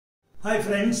Hi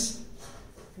friends,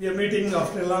 we are meeting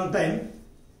after a long time.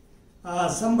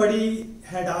 Somebody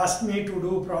had asked me to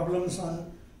do problems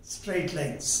on straight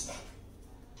lines,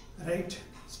 right?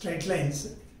 Straight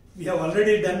lines. We have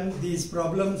already done these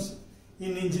problems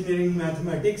in engineering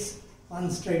mathematics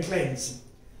on straight lines.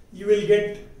 You will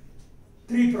get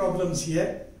 3 problems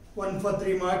here, one for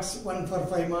 3 marks, one for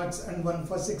 5 marks and one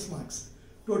for 6 marks.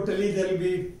 Totally there will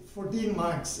be 14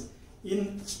 marks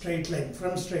in straight line,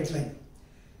 from straight line.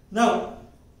 Now,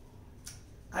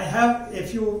 I have a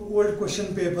few old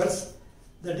question papers,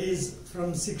 that is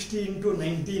from 16 to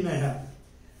 19 I have.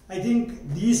 I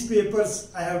think these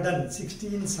papers I have done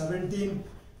 16, 17,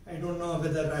 I don't know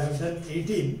whether I have done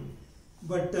 18,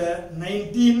 but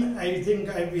 19 I think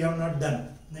we have not done.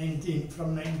 19,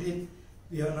 from 19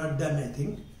 we have not done I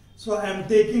think. So I am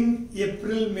taking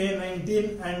April, May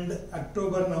 19 and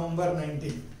October, November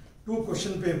 19. 2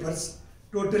 question papers.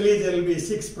 Totally there will be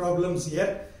 6 problems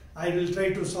here. I will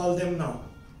try to solve them now.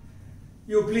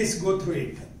 You please go through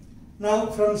it. Now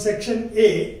from section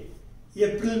A,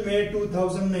 April, May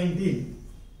 2019.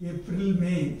 April,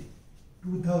 May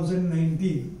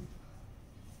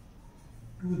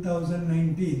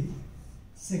 2019.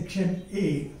 Section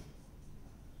A.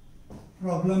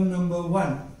 Problem number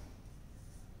 1.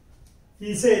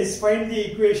 He says find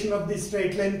the equation of the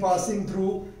straight line passing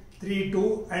through 3,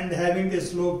 2 and having a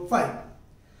slope 5.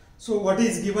 So what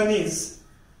is given is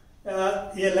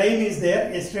a line is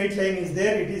there, a straight line is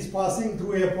there, it is passing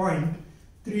through a point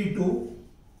 3, 2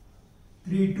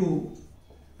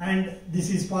 and this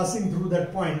is passing through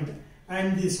that point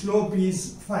and the slope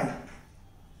is 5.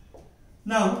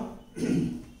 Now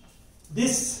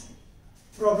this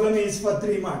problem is for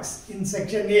 3 marks. In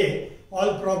section A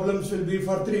all problems will be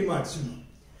for 3 marks.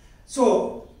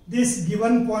 So this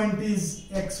given point is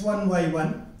x1,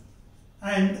 y1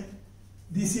 and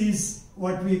this is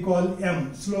what we call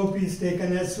m. Slope is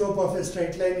taken as, slope of a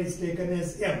straight line is taken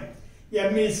as m.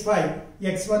 M is 5,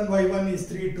 x1, y1 is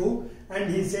 3, 2 and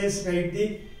he says write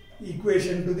the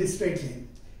equation to the straight line.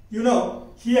 You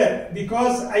know, here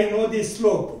because I know the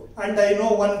slope and I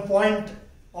know one point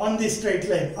on the straight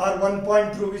line or one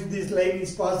point through which this line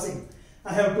is passing,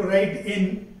 I have to write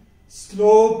in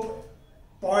slope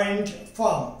point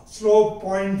form. Slope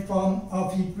point form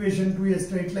of equation to a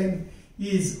straight line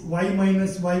is y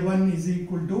minus y1 is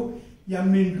equal to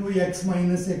m into x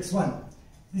minus x1.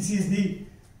 This is the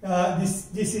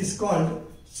this is called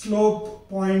slope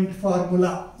point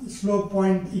formula, slope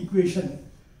point equation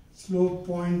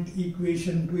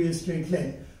to a straight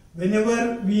line.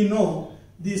 Whenever we know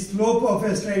the slope of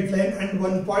a straight line and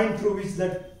one point through which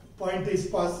that point is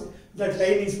passing, that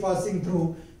line is passing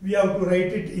through, we have to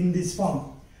write it in this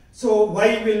form. So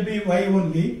y will be y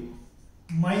only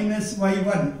minus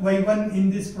y1. y1 in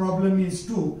this problem is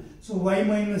 2. So y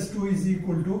minus 2 is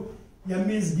equal to m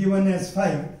is given as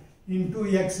 5 into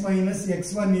x minus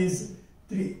x1 is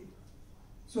 3.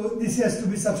 So this has to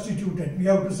be substituted. We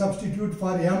have to substitute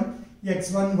for m,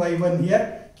 x1, y1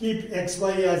 here. Keep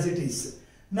xy as it is.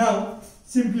 Now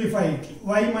simplify it.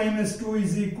 Y minus 2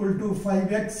 is equal to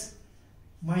 5x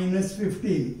minus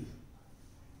 15.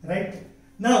 Right?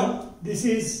 Now this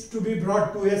is to be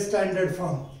brought to a standard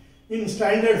form. In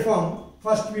standard form,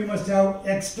 first we must have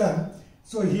x term.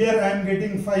 So here I am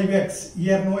getting 5x.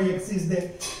 Here no x is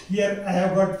there. Here I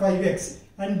have got 5x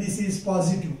and this is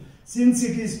positive. Since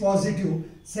it is positive,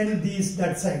 send these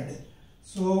that side.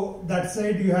 So that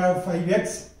side you have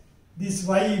 5x. This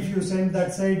y, if you send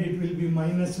that side, it will be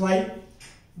minus y.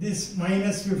 This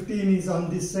minus 15 is on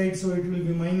this side, so it will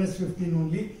be minus 15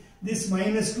 only. This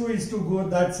minus 2 is to go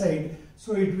that side,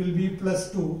 so it will be plus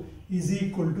 2 is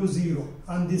equal to 0.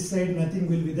 On this side nothing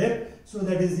will be there, so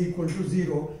that is equal to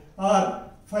 0. Or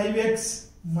 5x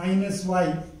minus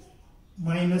y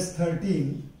minus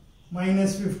 13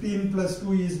 minus 15 plus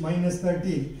 2 is minus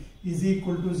 13 is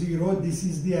equal to 0. This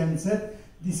is the answer.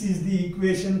 This is the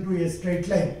equation to a straight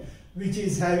line which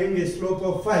is having a slope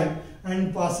of 5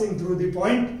 and passing through the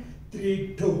point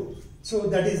 3, 2. So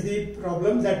that is the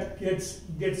problem that gets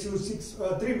you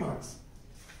 3 marks.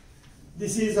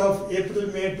 This is of April,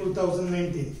 May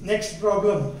 2019. Next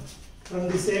problem from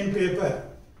the same paper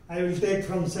I will take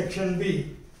from section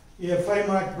B, a 5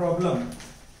 mark problem.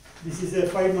 This is a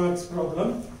 5 marks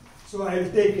problem. So I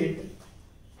will take it.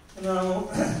 Now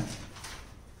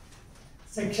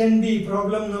section B,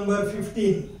 problem number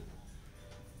 15.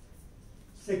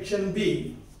 Section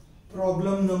B,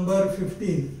 problem number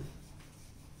 15.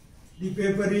 The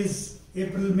paper is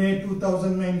April, May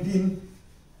 2019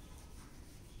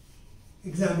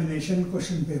 examination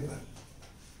question paper.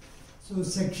 So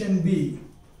section B,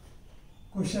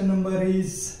 question number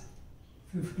is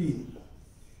 15.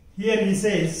 Here he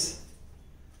says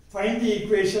Find the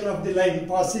equation of the line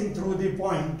passing through the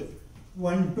point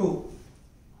 1, 2.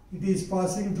 It is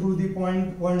passing through the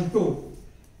point 1, 2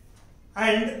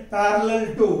 and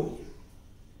parallel to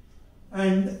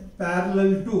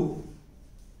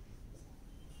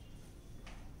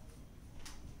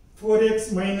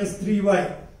 4x minus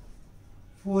 3y,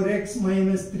 4x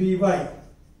minus 3y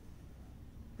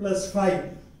plus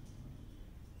 5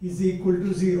 is equal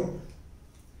to 0.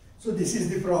 So this is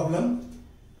the problem.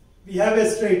 We have a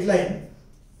straight line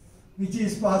which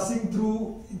is passing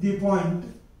through the point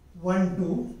 1,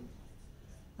 2,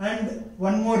 and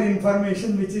one more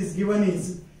information which is given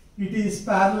is it is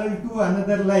parallel to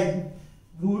another line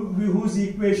whose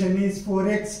equation is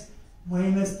 4x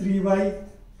minus 3y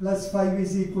plus 5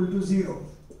 is equal to 0.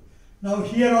 Now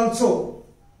here also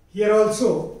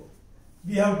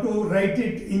we have to write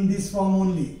it in this form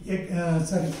only,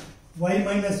 y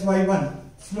minus y1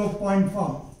 slope point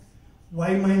form.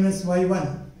 Y minus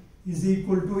y1 is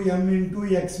equal to m into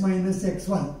x minus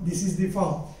x1. This is the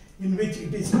form in which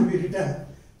it is to be written.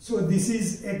 So this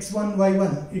is x1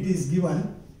 y1, it is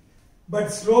given,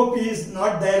 but slope is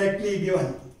not directly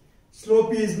given.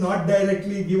 Slope is not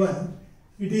directly given.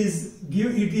 It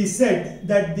is said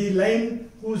that the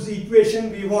line whose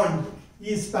equation we want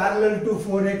is parallel to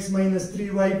 4x minus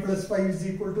 3y plus 5 is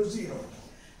equal to 0.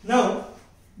 Now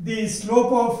the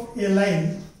slope of a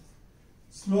line,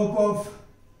 slope of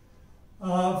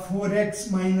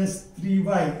 4x minus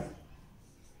 3y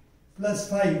plus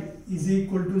 5 is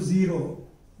equal to 0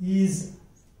 is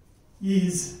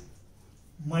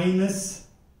minus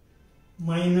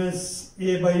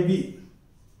a by b,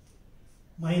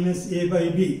 minus a by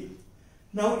b.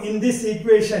 Now in this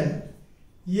equation,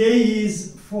 a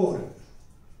is 4,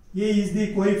 a is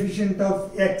the coefficient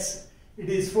of x, it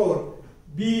is 4,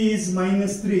 b is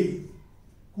minus 3,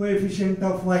 coefficient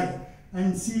of y,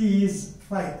 and c is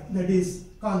 5, that is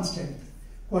constant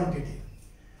quantity.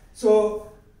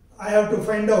 So I have to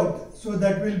find out, so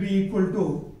that will be equal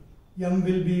to, m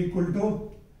will be equal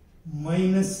to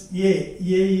minus a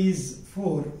is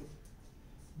 4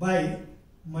 by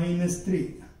minus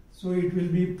 3, so it will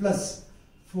be plus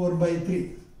 4 by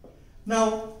 3.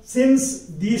 Now since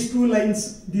these two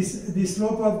lines, the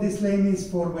slope of this line is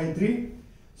 4 by 3,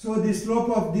 so the slope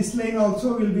of this line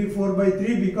also will be 4 by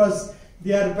 3 because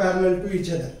they are parallel to each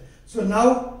other. So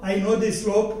now I know the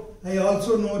slope, I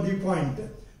also know the point.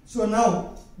 So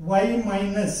now y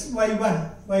minus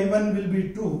y1 will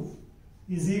be 2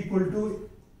 is equal to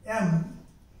m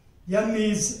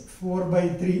is 4 by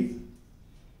 3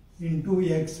 into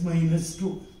x minus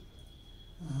 2,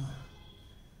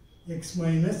 x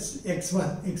minus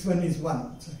x1 is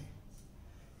 1,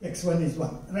 x1 is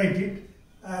 1, write it.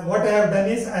 What I have done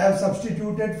is I have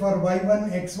substituted for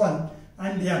y1 x1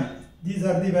 and m, these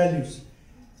are the values.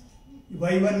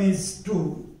 y1 is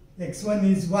 2, x1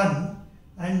 is 1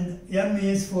 and m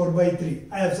is 4 by 3.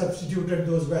 I have substituted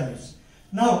those values.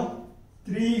 Now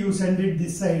 3 you send it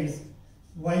this side,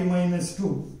 y minus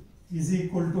 2 is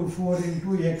equal to 4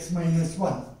 into x minus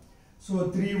 1.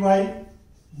 So 3y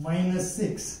minus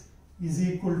 6 is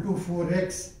equal to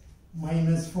 4x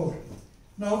minus 4.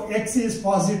 Now x is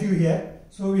positive here,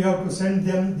 so we have to send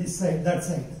them this side, that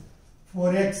side.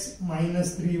 4x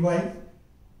minus 3y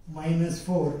minus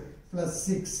 4 plus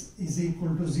 6 is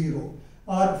equal to 0,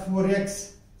 or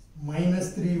 4x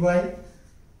minus 3y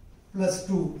plus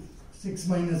 2, 6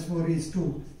 minus 4 is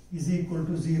 2, is equal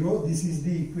to 0. This is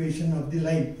the equation of the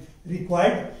line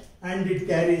required, and it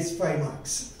carries 5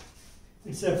 marks.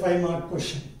 It's a 5-mark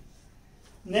question.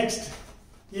 Next,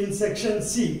 in section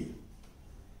C,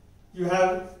 you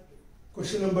have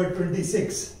question number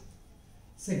 26.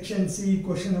 Section C,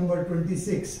 question number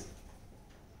 26.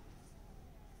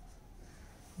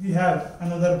 We have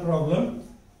another problem.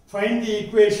 Find the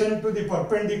equation to the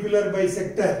perpendicular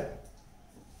bisector.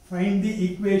 Find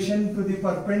the equation to the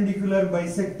perpendicular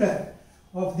bisector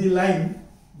of the line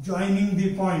joining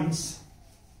the points.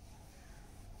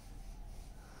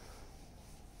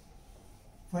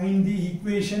 Find the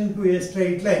equation to a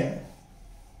straight line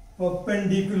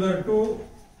perpendicular to,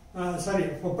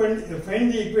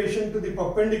 find the equation to the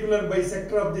perpendicular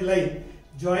bisector of the line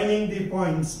joining the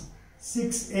points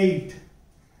 6, 8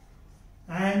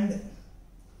 and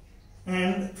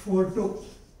 4, 2.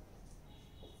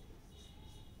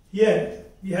 Here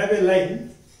we have a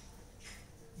line,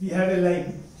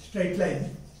 straight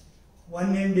line.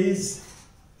 One end is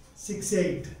 6,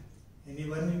 8.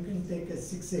 Anyone you can take as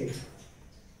 6, 8.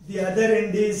 The other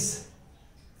end is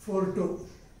 4, 2.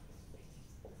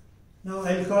 Now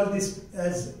I will call this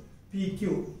as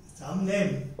PQ, some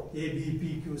name,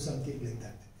 ABPQ, something like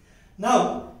that.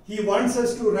 Now he wants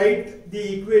us to write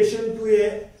the equation to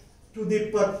a to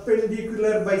the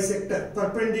perpendicular bisector.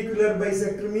 Perpendicular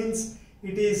bisector means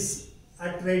it is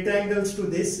at right angles to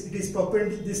this. It is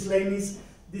perpendicular. This line is,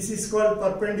 this is called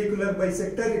perpendicular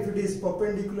bisector if it is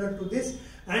perpendicular to this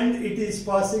and it is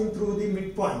passing through the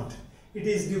midpoint. It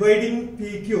is dividing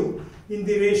PQ in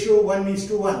the ratio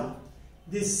 1:1.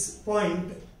 This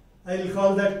point, I will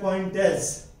call that point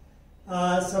as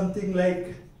something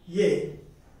like A.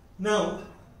 Now,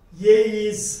 A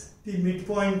is the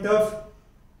midpoint of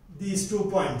these 2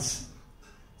 points.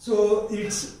 So,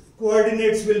 its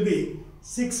coordinates will be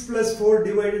 6 plus 4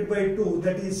 divided by 2,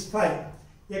 that is 5.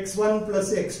 x1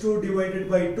 plus x2 divided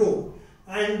by 2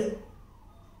 and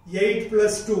 8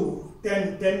 plus 2,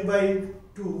 10, 10 by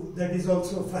 2, that is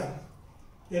also 5.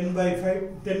 10 by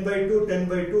 5, 10 by 2, 10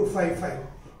 by 2, 5, 5.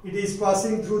 It is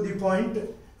passing through the point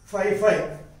 5,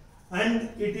 5 and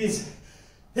it is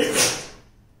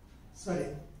sorry,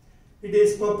 it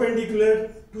is perpendicular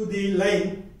to the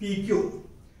line PQ.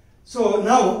 So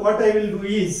now what I will do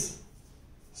is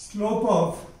slope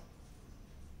of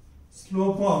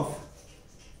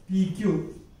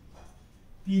PQ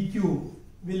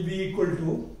will be equal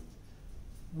to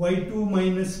y2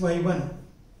 minus y1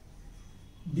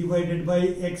 divided by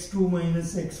x2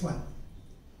 minus x1.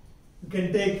 You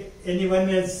can take any one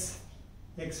as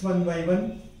x1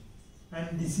 y1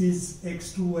 and this is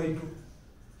x2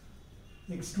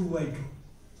 y2.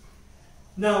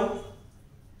 Now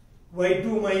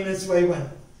y2 minus y1,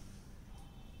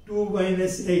 2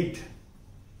 minus 8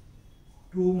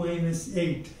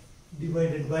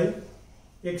 divided by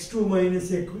x2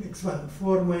 minus x1,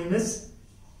 4 minus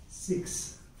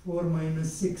 6, 2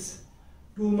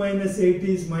 minus 8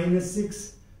 is minus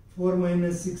 6, 4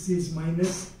 minus 6 is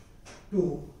minus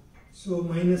 2. So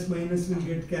minus minus will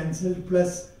get cancelled,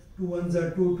 plus 2 ones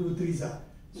are 2, 2 threes are.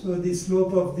 So the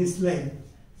slope of this line,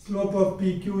 slope of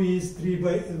PQ is 3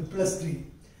 by plus 3.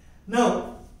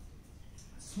 Now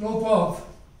slope of,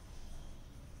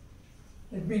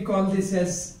 let me call this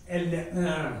as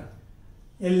LM.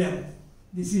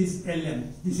 This is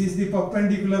LM. This is the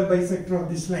perpendicular bisector of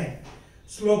this line.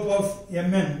 Slope of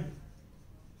MN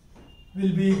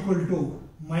will be equal to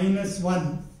minus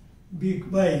 1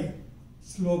 by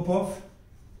slope of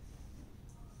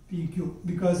PQ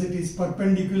because it is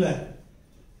perpendicular.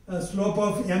 Slope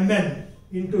of MN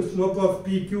into slope of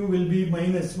PQ will be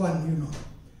minus 1, you know.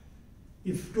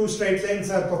 If two straight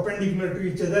lines are perpendicular to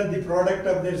each other, the product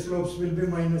of their slopes will be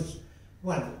minus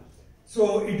 1.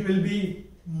 So it will be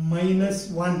minus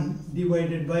 1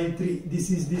 divided by 3. This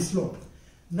is the slope.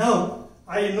 Now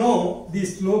I know the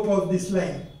slope of this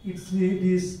line. It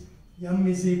is m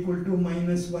is equal to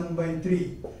minus 1 by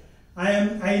 3.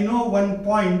 I know one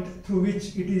point through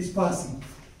which it is passing.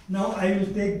 Now I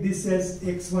will take this as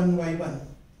x1 y1.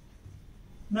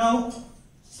 Now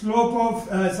slope of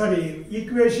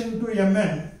equation to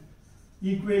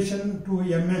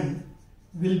mn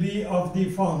will be of the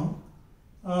form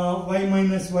y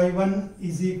minus y1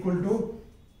 is equal to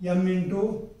m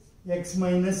into x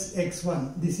minus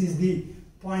x1. This is the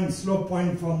slope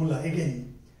point formula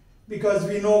again, because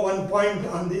we know one point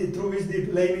on the through which the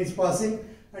line is passing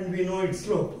and we know its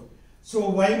slope. So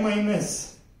y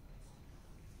minus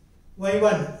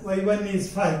y1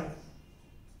 is 5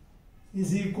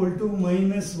 is equal to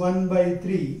minus 1 by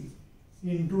 3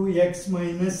 into x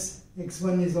minus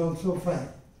x1 is also 5.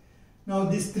 Now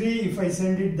this 3, if I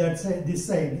send it that side, this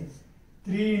side,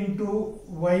 3 into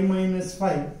y minus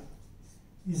 5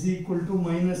 is equal to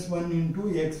minus 1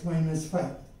 into x minus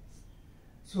 5.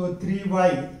 So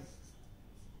 3y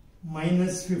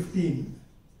minus 15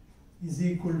 is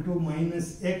equal to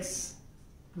minus x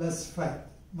plus 5.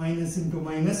 Minus into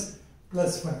minus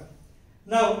plus 5.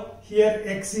 Now here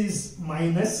x is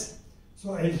minus,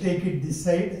 so I will take it this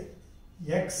side,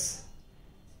 x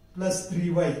plus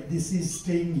 3y, this is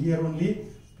staying here only,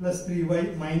 plus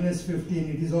 3y minus 15,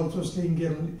 it is also staying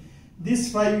here only.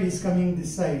 This 5 is coming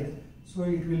this side, so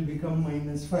it will become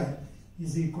minus 5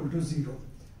 is equal to 0.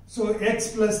 So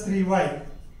x plus 3y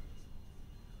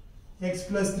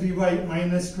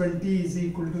minus 20 is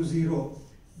equal to 0.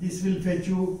 This will fetch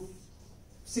you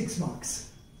 6 marks.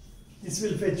 This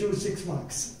will fetch you 6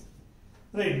 marks.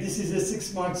 Right, this is a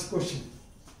 6 marks question.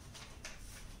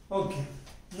 Okay,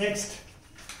 next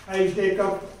I will take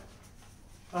up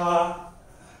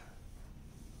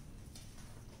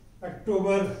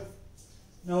October,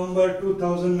 November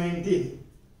 2019.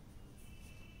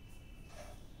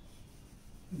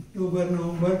 October,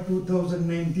 November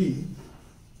 2019.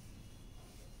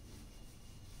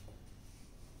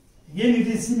 Again it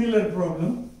is similar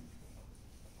problem.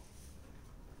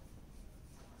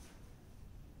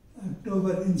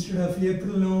 October instead of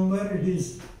April, November, it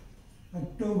is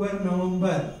October,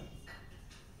 November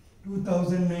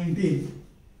 2019.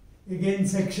 Again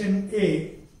section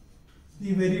A,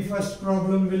 the very first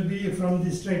problem will be from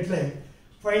the straight line.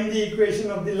 Find the equation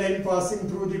of the line passing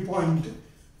through the point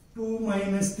 2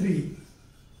 minus 3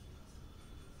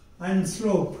 and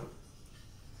slope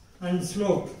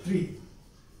 3.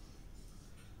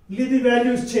 Only the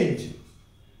values change.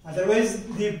 Otherwise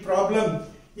the problem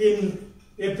in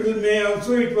April, May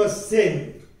also it was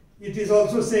same. It is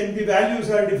also same, the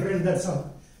values are different, that's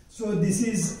all. So this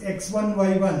is x1,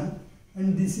 y1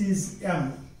 and this is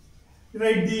m.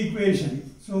 Write the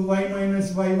equation. So y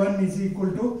minus y1 is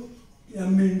equal to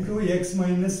m into x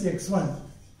minus x1.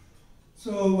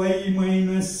 So y1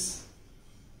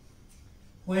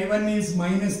 is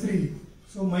minus 3.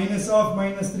 So minus of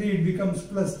minus 3 it becomes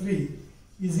plus 3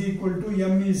 is equal to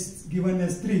m is given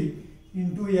as 3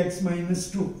 into x minus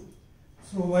 2.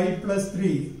 So y plus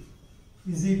 3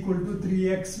 is equal to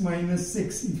 3x minus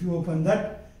 6. If you open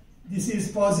that, this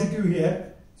is positive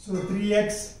here. So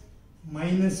 3x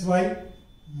minus y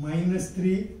minus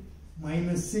 3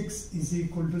 minus 6 is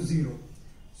equal to 0.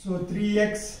 So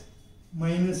 3x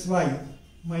minus y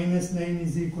minus 9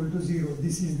 is equal to 0.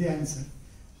 This is the answer.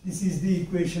 This is the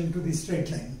equation to the straight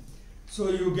line. So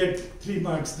you get 3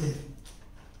 marks there.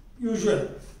 Usual.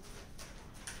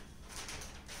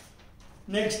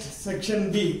 Next,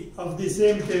 section B of the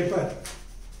same paper.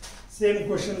 Same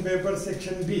question paper,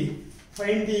 section B.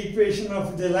 Find the equation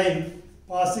of the line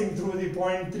passing through the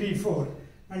point 3, 4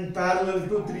 and parallel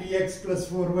to 3x plus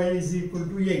 4y is equal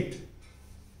to 8.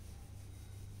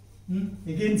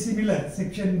 Again similar,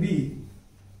 section B,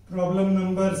 problem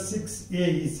number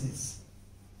 6A is this.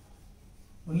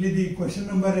 Only the question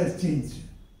number has changed.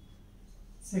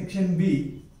 Section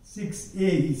B,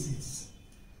 6A is this.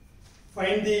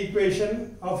 Find the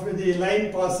equation of the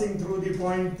line passing through the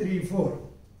point 3, 4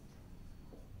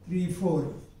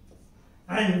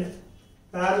 and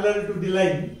parallel to the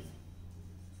line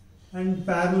and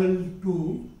parallel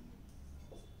to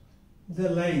the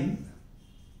line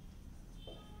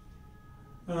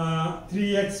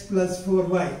 3x plus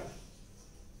 4y.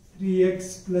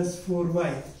 3x plus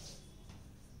 4y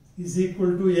is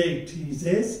equal to 8, he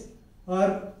says,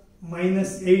 or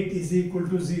minus 8 is equal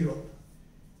to 0.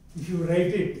 If you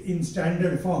write it in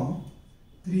standard form,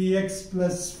 3x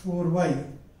plus 4y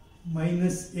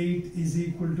minus 8 is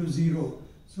equal to 0.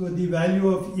 So the value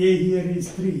of A here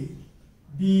is 3,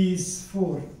 B is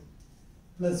 4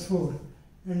 plus 4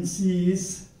 and C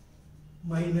is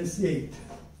minus 8.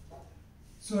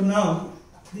 So now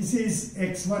this is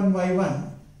x1, y1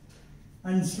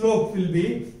 and slope will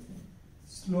be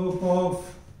slope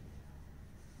of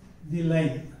the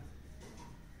line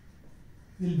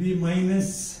will be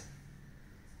minus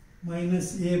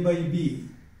A by B,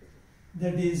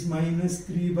 that is minus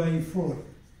 3 by 4.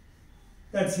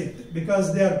 That's it,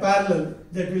 because they are parallel,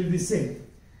 that will be same,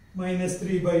 minus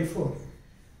 3 by 4.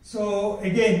 So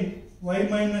again y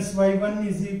minus y1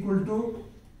 is equal to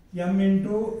m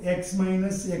into x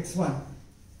minus x1.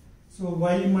 So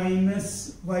y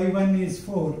minus y1 is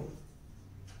 4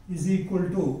 is equal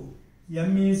to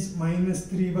m is minus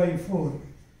 3 by 4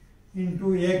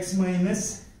 into x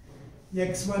minus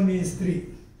x1 is 3.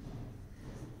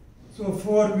 So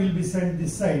 4 will be sent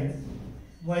this side.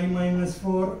 Y minus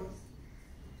 4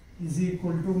 is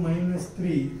equal to minus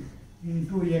 3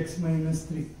 into x minus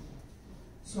 3.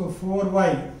 So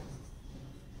 4y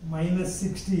minus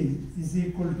 16 is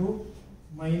equal to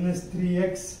minus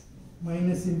 3x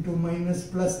minus into minus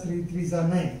plus 3, 3s are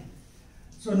 9.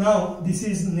 So now this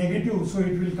is negative, so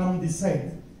it will come this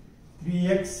side.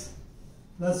 3x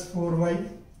plus 4y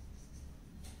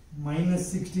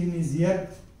minus 16 is here.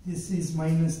 This is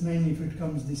minus 9 if it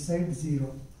comes this side,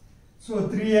 0. So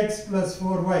 3x plus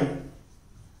 4y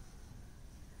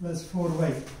plus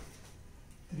 4y.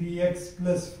 3x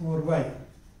plus 4y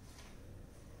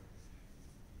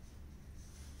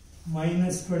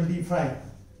minus 25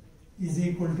 is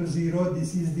equal to 0.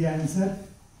 This is the answer.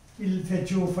 It will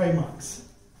fetch you 5 marks.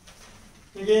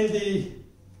 Again the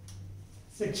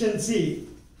section C,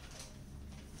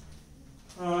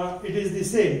 it is the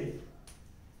same.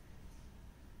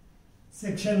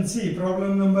 Section C,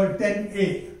 problem number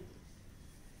 10A.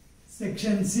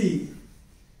 Section C,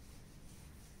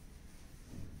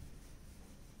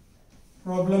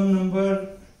 problem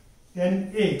number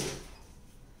 10A.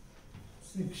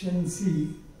 Section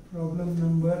C, problem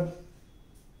number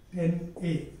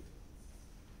 10A.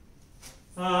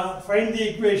 Find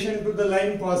the equation to the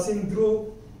line passing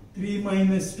through 3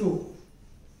 minus 2.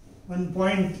 One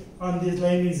point on this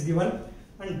line is given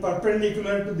and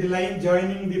perpendicular to the line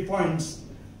joining the points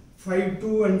 5,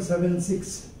 2 and 7,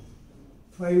 6.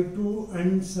 5, 2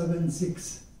 and 7,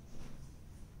 6.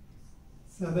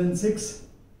 7, 6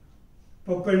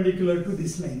 perpendicular to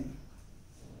this line.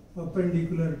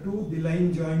 Perpendicular to the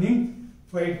line joining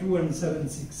 5, 2 and 7,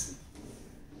 6.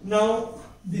 Now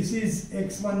this is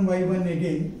x1, y1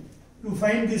 again. To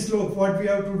find the slope, what we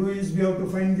have to do is we have to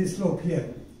find the slope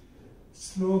here.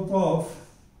 Slope of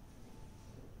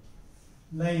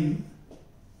line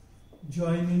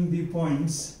joining the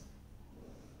points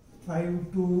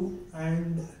 5, 2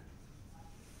 and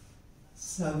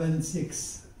 7,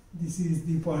 6. This is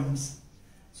the points.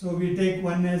 So we take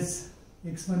one as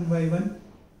x1, y1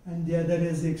 and the other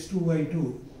as x2,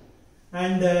 y2.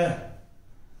 And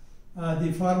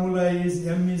the formula is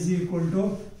m is equal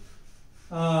to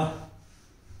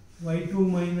y2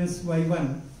 minus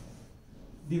y1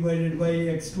 divided by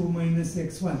x2 minus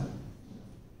x1.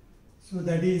 So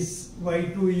that is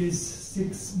y2 is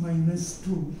 6 minus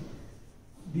 2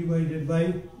 divided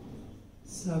by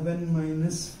 7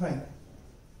 minus 5.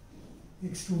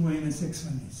 x2 minus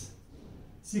x1 is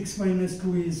 6 minus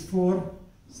 2 is 4,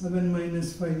 7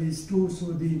 minus 5 is 2.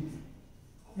 So the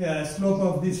slope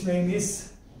of this line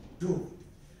is 2.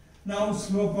 Now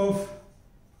slope of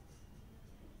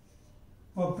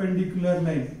perpendicular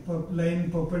line,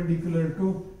 perpendicular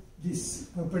to this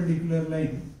perpendicular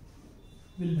line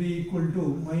will be equal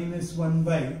to minus 1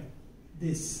 by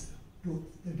this 2,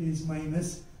 that is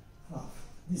minus half.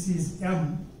 This is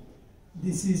m,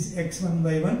 this is x1,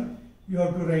 y1. You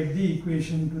have to write the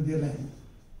equation to the line.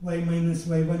 Y minus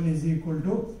y1 is equal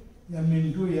to m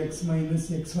into x minus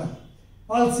x1.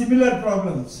 All similar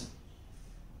problems.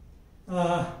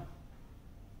 That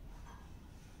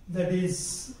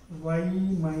is y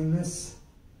minus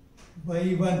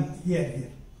y1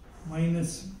 here,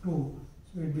 minus 2.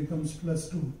 So it becomes plus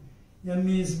 2. M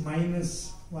is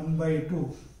minus 1 by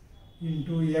 2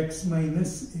 into x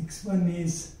minus x1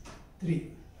 is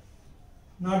 3.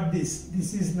 Not this.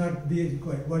 This is not the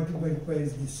required. What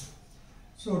requires this?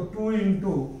 So 2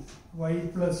 into y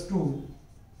plus 2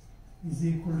 is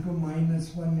equal to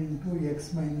minus 1 into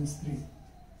x minus 3.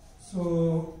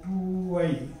 So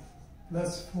 2y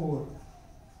plus 4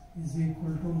 is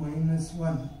equal to minus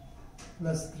 1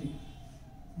 plus 3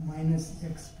 minus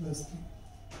x plus 3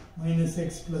 minus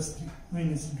x plus 3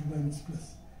 minus into minus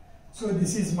plus. So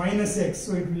this is minus x,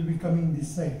 so it will be coming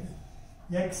this side.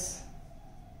 X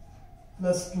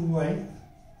plus 2y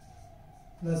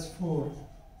plus 4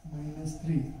 minus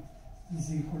 3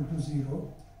 is equal to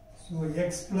 0. So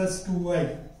x plus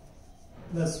 2y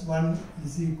plus 1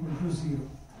 is equal to 0.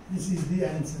 This is the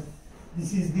answer.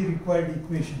 This is the required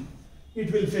equation.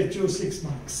 It will fetch you 6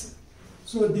 marks.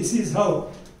 So this is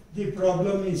how the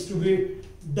problem is to be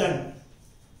done.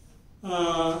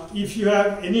 If you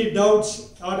have any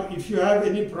doubts or if you have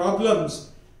any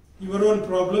problems, your own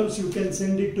problems, you can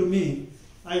send it to me.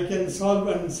 I can solve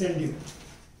and send you.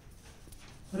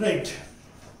 Right.